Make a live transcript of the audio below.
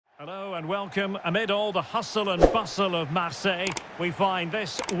Hello and welcome. Amid all the hustle and bustle of Marseille, we find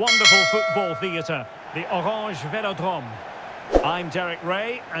this wonderful football theatre, the Orange Velodrome. I'm Derek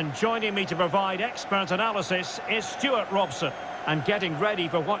Ray, and joining me to provide expert analysis is Stuart Robson. And getting ready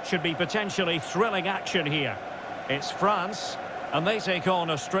for what should be potentially thrilling action here. It's France, and they take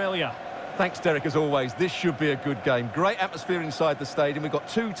on Australia. Thanks, Derek, as always. This should be a good game. Great atmosphere inside the stadium. We've got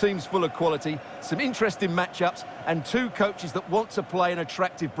two teams full of quality, some interesting matchups, and two coaches that want to play an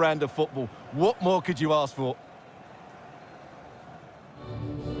attractive brand of football. What more could you ask for?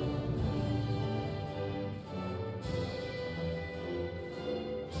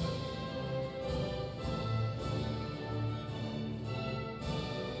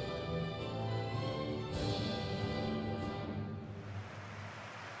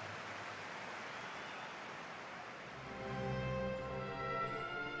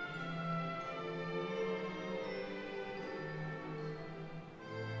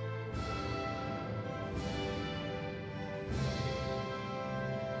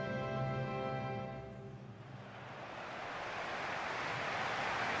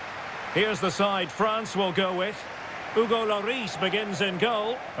 Here's the side France will go with. Hugo Lloris begins in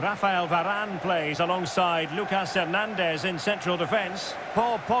goal. Rafael Varane plays alongside Lucas Hernandez in central defence.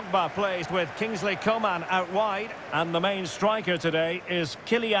 Paul Pogba plays with Kingsley Coman out wide. And the main striker today is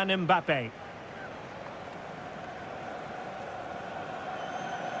Kylian Mbappe.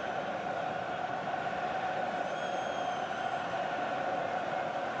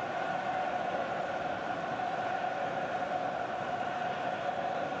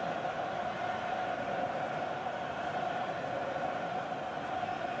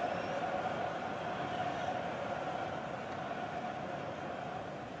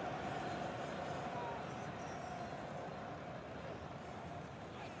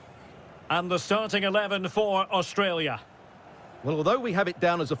 And the starting 11 for Australia. Well, although we have it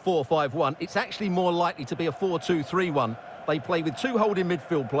down as a 4-5-1, it's actually more likely to be a 4-2-3-1. They play with two holding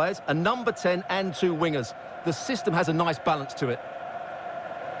midfield players, a number 10 and two wingers. The system has a nice balance to it.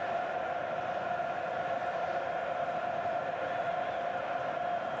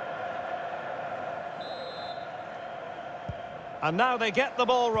 And now they get the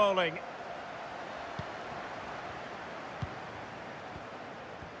ball rolling.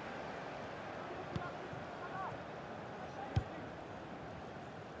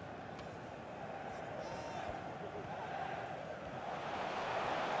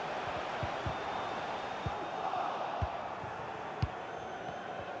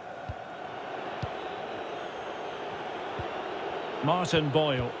 Martin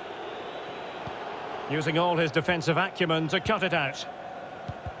Boyle. Using all his defensive acumen to cut it out.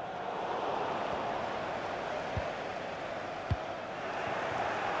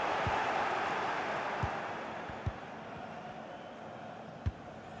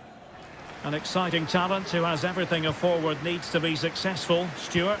 An exciting talent who has everything a forward needs to be successful.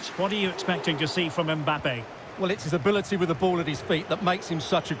 Stuart, what are you expecting to see from Mbappe? Well, it's his ability with the ball at his feet that makes him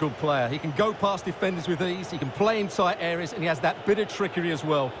such a good player. He can go past defenders with ease, he can play in tight areas, and he has that bit of trickery as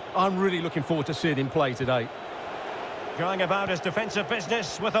well. I'm really looking forward to seeing him play today. Going about his defensive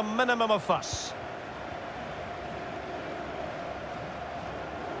business with a minimum of fuss.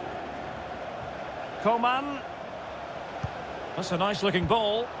 Coman. That's a nice-looking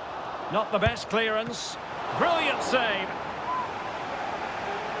ball. Not the best clearance. Brilliant save.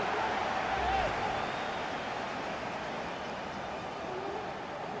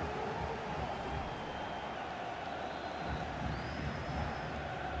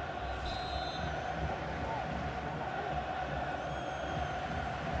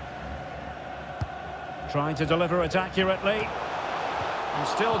 Trying to deliver it accurately. And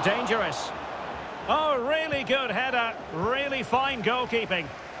still dangerous. Oh, really good header. Really fine goalkeeping.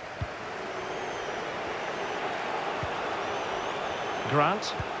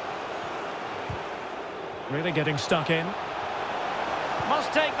 Grant. Really getting stuck in.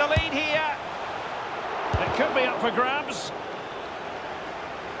 Must take the lead here. It could be up for grabs.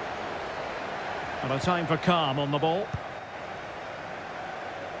 And a time for calm on the ball.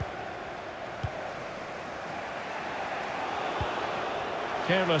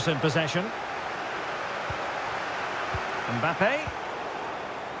 Careless in possession. Mbappe.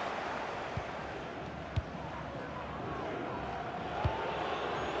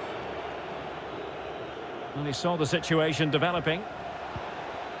 Well, he saw the situation developing.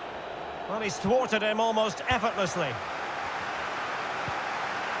 Well, he's thwarted him almost effortlessly.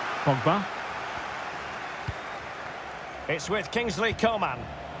 Pogba. It's with Kingsley Coman.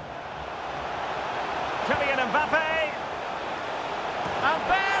 Kylian Mbappe. And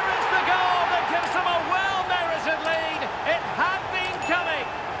there is the goal that gives them a well-merited lead. It had been coming.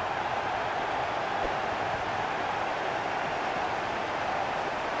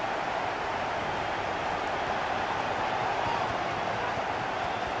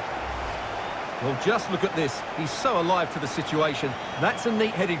 Well, just look at this. He's so alive to the situation. That's a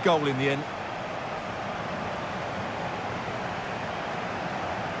neat-headed goal in the end.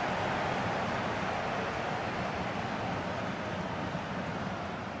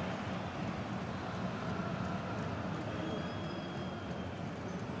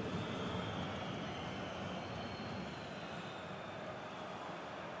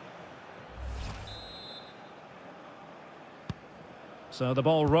 So the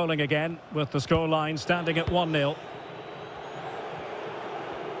ball rolling again with the scoreline standing at 1-0.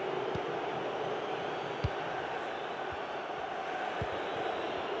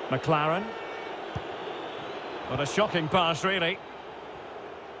 McLaren. What a shocking pass, really.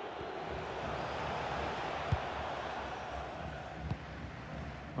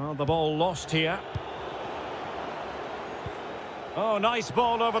 Well, the ball lost here. Oh, nice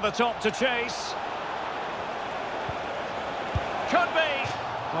ball over the top to chase. Could be.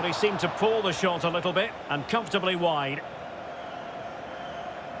 Well, he seemed to pull the shot a little bit and comfortably wide.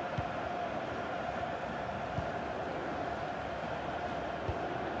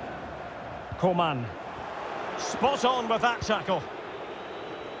 Coman. Spot on with that tackle.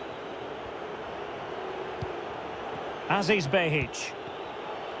 Aziz Behic.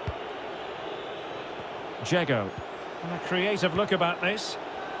 Jego. A creative look about this.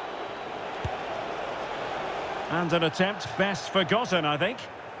 And an attempt best forgotten, I think.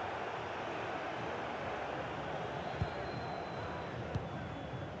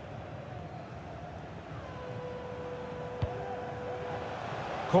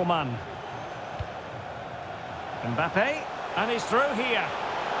 Coman. Mbappe. And he's through here.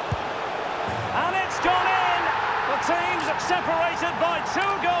 And it's gone in! The team's separated by 2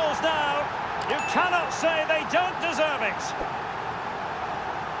 goals now. You cannot say they don't deserve it.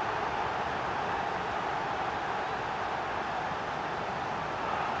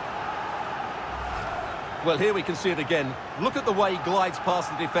 Well, here we can see it again. Look at the way he glides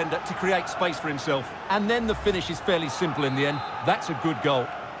past the defender to create space for himself. And then the finish is fairly simple in the end. That's a good goal.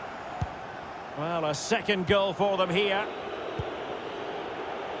 Well, a second goal for them here.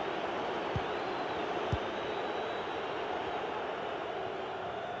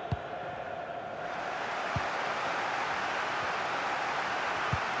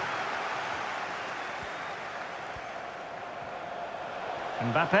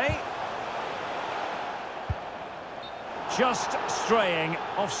 Mbappe. Just straying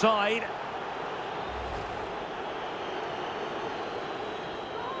offside.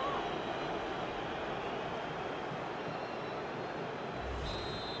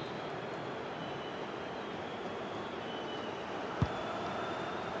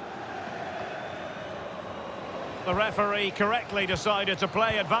 The referee correctly decided to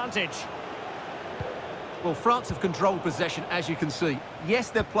play advantage. Well, France have controlled possession, as you can see.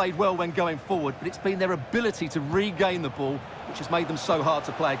 Yes, they've played well when going forward, but it's been their ability to regain the ball which has made them so hard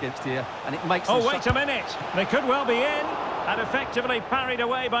to play against here, and it makes them... Oh, wait a minute. They could well be in, and effectively parried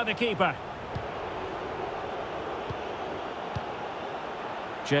away by the keeper.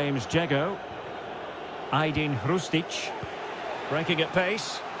 James Jego. Aydin Hrustic. Breaking at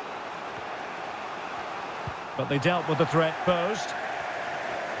pace. But they dealt with the threat posed.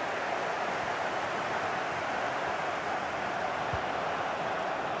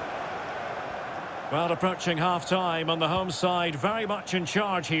 Well, approaching half-time on the home side, very much in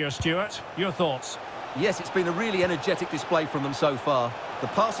charge here, Stuart. Your thoughts? Yes, it's been a really energetic display from them so far. The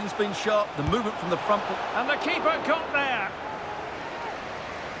passing's been sharp, the movement from the front... And the keeper got there!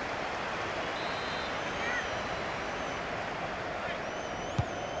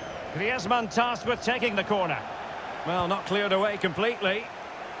 Griezmann tasked with taking the corner. Well, not cleared away completely.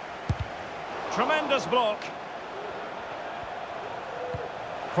 Tremendous block.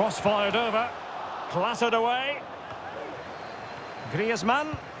 Cross-fired over. Clattered away.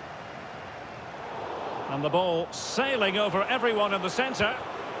 Griezmann. And the ball sailing over everyone in the centre.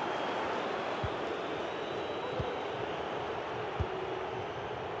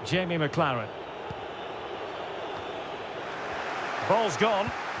 Jamie McLaren. Ball's gone.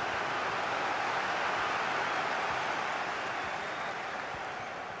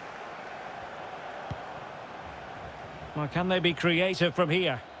 Well, can they be creative from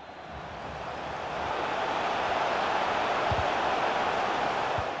here?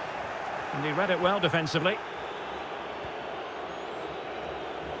 And he read it well defensively.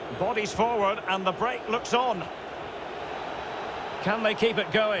 Bodies forward and the break looks on. Can they keep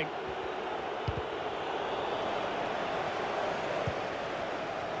it going?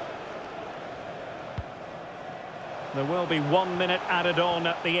 There will be 1 minute added on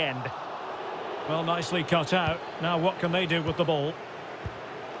at the end. Well, nicely cut out. Now what can they do with the ball?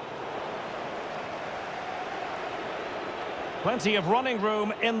 Plenty of running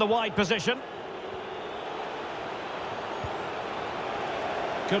room in the wide position.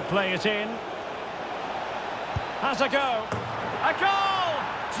 Could play it in. Has a go. A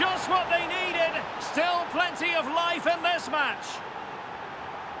goal! Just what they needed. Still plenty of life in this match.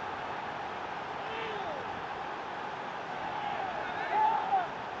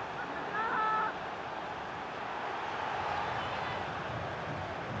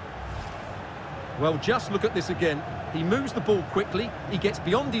 Well, just look at this again. He moves the ball quickly, he gets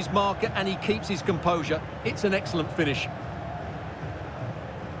beyond his marker and he keeps his composure. It's an excellent finish.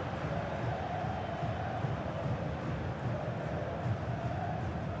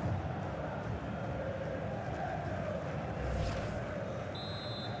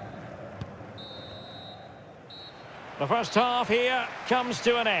 The first half here comes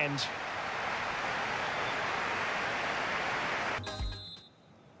to an end.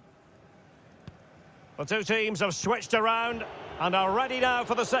 The two teams have switched around and are ready now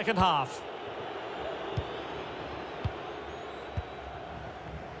for the second half.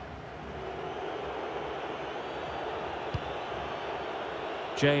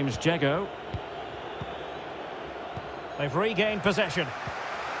 James Jago. They've regained possession.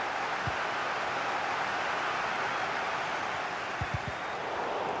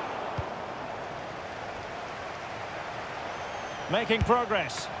 Making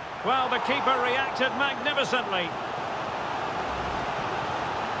progress. Well, the keeper reacted magnificently.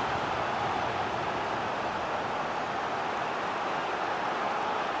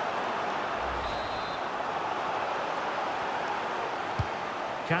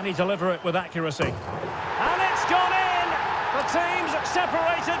 Can he deliver it with accuracy? And it's gone in! The team's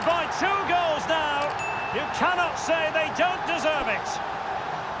separated by 2 goals now. You cannot say they don't deserve it.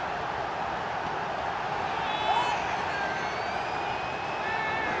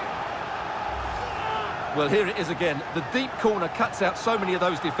 Well, here it is again. The deep corner cuts out so many of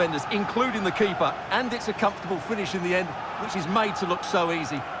those defenders, including the keeper. And it's a comfortable finish in the end, which is made to look so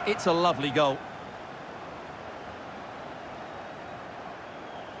easy. It's a lovely goal.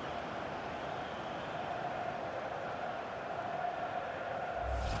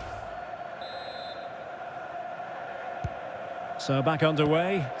 So back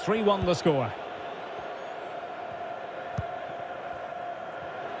underway, 3-1 the score.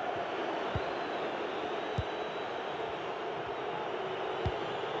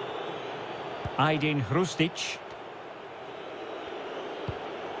 Aydin Hrustic.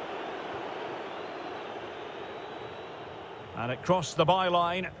 And it crossed the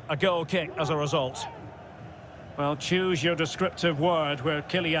byline, a goal kick as a result. Well, choose your descriptive word where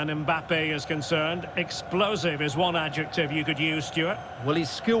Kylian Mbappe is concerned. Explosive is one adjective you could use, Stuart. Well, his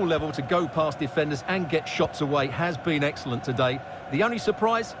skill level to go past defenders and get shots away has been excellent today. The only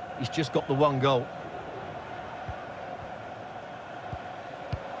surprise, he's just got the 1 goal.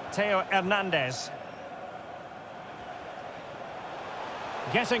 Theo Hernandez.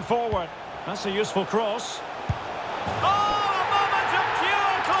 Getting forward. That's a useful cross. Oh, a moment of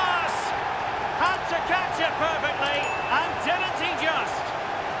pure class! Had to catch it perfectly, and didn't he just?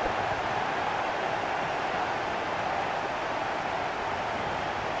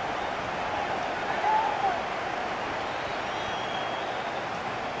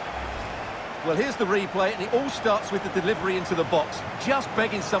 Well, here's the replay, and it all starts with the delivery into the box. Just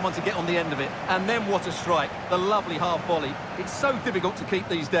begging someone to get on the end of it. And then what a strike. The lovely half volley. It's so difficult to keep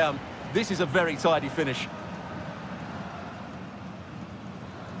these down. This is a very tidy finish.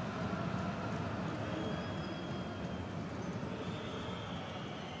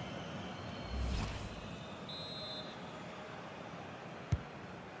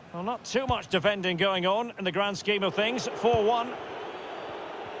 Well, not too much defending going on in the grand scheme of things. 4-1.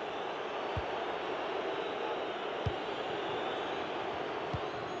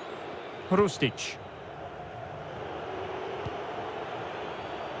 Hrustic.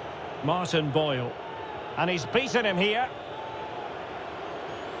 Martin Boyle. And he's beaten him here.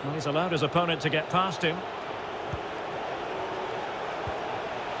 Well, he's allowed his opponent to get past him.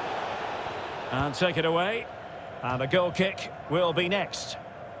 And take it away. And a goal kick will be next.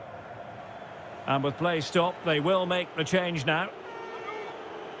 And with play stopped, they will make the change now.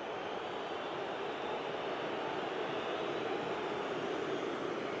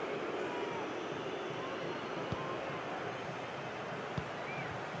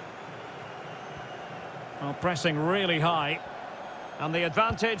 Well, pressing really high. And the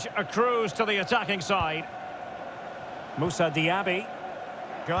advantage accrues to the attacking side. Moussa Diaby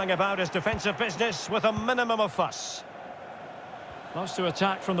going about his defensive business with a minimum of fuss. Loves to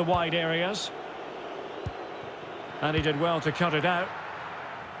attack from the wide areas. And he did well to cut it out.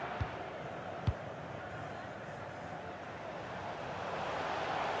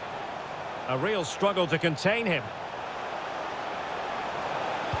 A real struggle to contain him.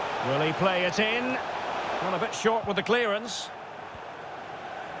 Will he play it in? Well, a bit short with the clearance.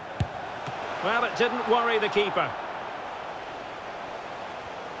 Well, it didn't worry the keeper.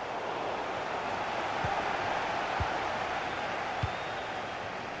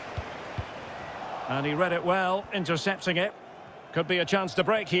 And he read it well, intercepting it. Could be a chance to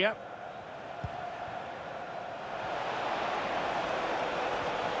break here.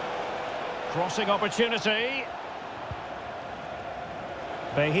 Crossing opportunity.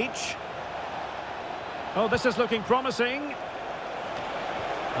 Behic. Oh, this is looking promising.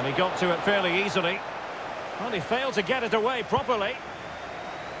 And he got to it fairly easily. Well, he failed to get it away properly.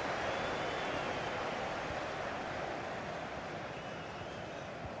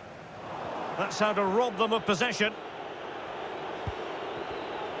 That's how to rob them of possession.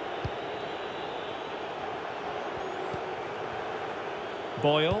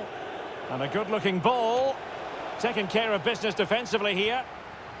 Boyle. And a good-looking ball. Taking care of business defensively here.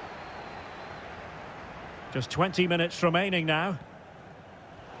 Just 20 minutes remaining now.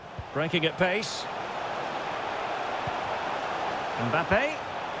 Breaking at pace. Mbappe.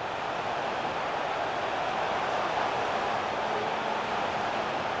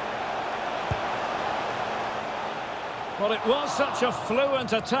 Well, it was such a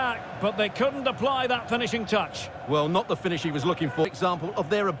fluent attack, but they couldn't apply that finishing touch. Well, not the finish he was looking for. Example of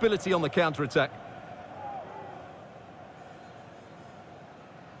their ability on the counter-attack.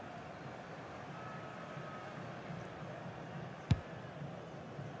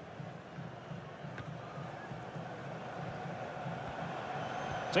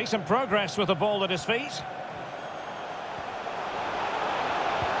 Decent progress with the ball at his feet.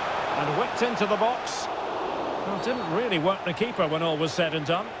 And whipped into the box. Well, it didn't really work the keeper when all was said and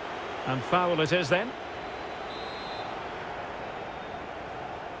done. And foul it is then.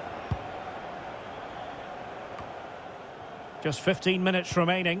 Just 15 minutes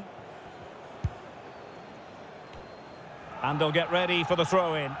remaining. And they'll get ready for the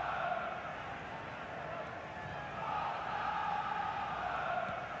throw-in.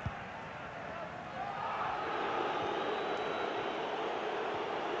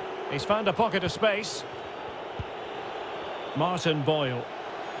 He's found a pocket of space. Martin Boyle.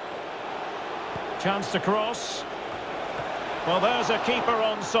 Chance to cross. Well, there's a keeper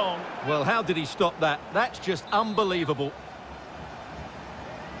on song. Well, how did he stop that? That's just unbelievable.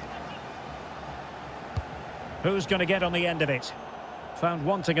 Who's going to get on the end of it? Found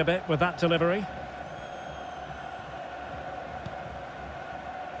wanting a bit with that delivery.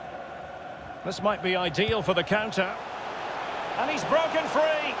 This might be ideal for the counter. And he's broken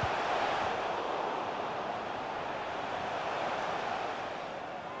free.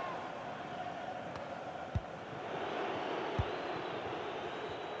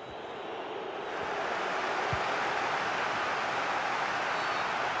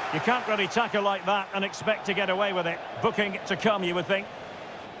 You can't really tackle like that and expect to get away with it. Booking to come, you would think.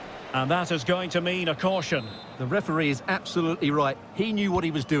 And that is going to mean a caution. The referee is absolutely right. He knew what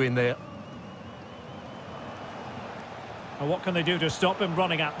he was doing there. Well, what can they do to stop him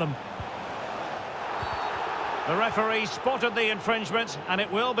running at them? The referee spotted the infringement, and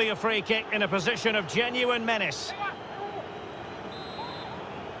it will be a free kick in a position of genuine menace.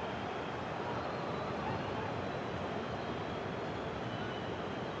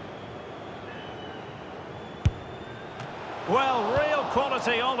 Well, real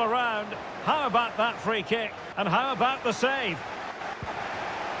quality all around. How about that free kick? And how about the save?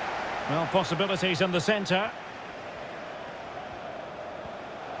 Well, possibilities in the centre.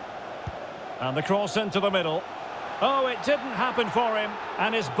 And the cross into the middle. Oh, it didn't happen for him.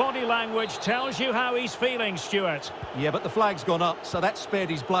 And his body language tells you how he's feeling, Stuart. Yeah, but the flag's gone up, so that spared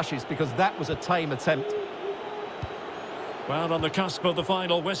his blushes because that was a tame attempt. Well, on the cusp of the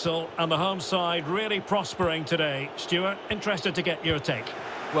final whistle, and the home side really prospering today. Stuart, interested to get your take.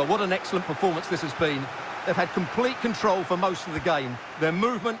 Well, what an excellent performance this has been. They've had complete control for most of the game. Their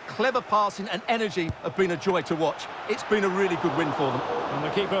movement, clever passing and energy have been a joy to watch. It's been a really good win for them. And the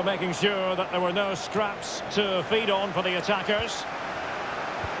keeper making sure that there were no scraps to feed on for the attackers.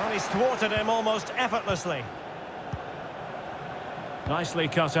 Well, he's thwarted him almost effortlessly. Nicely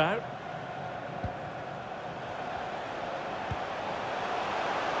cut out.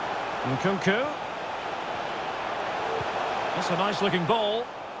 Nkunku. That's a nice-looking ball.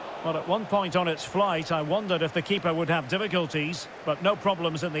 Well, at one point on its flight, I wondered if the keeper would have difficulties, but no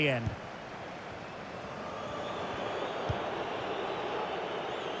problems in the end.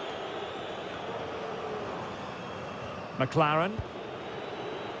 McLaren.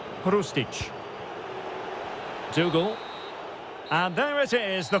 Hrustic. Dougal. And there it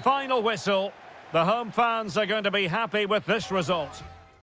is, the final whistle. The home fans are going to be happy with this result.